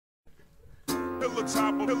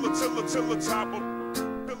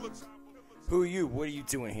Who are you? What are you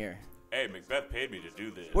doing here? Hey, Macbeth paid me to do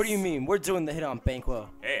this. What do you mean? We're doing the hit on Banquo.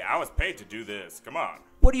 Hey, I was paid to do this. Come on.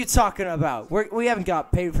 What are you talking about? We haven't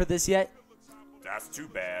got paid for this yet. That's too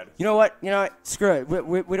bad. You know what? Screw it.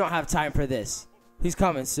 We don't have time for this. He's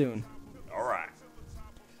coming soon. All right.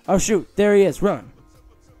 Oh, shoot. There he is. Run.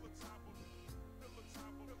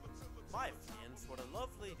 My friends, what a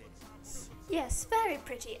lovely day. Yes, very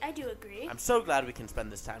pretty. I do agree. I'm so glad we can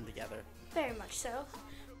spend this time together. Very much so.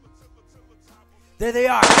 There they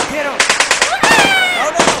are. Get them.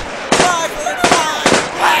 Oh no!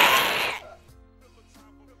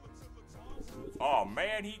 Oh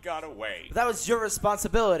man, he got away. That was your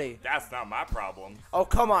responsibility. That's not my problem. Oh,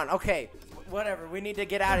 come on. Okay. Whatever. We need to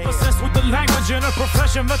get out of here. Possessed with the language in a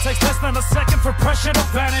profession that takes less than a second for pressure to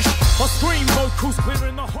vanish. A scream boat cruise clear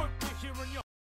in the hood.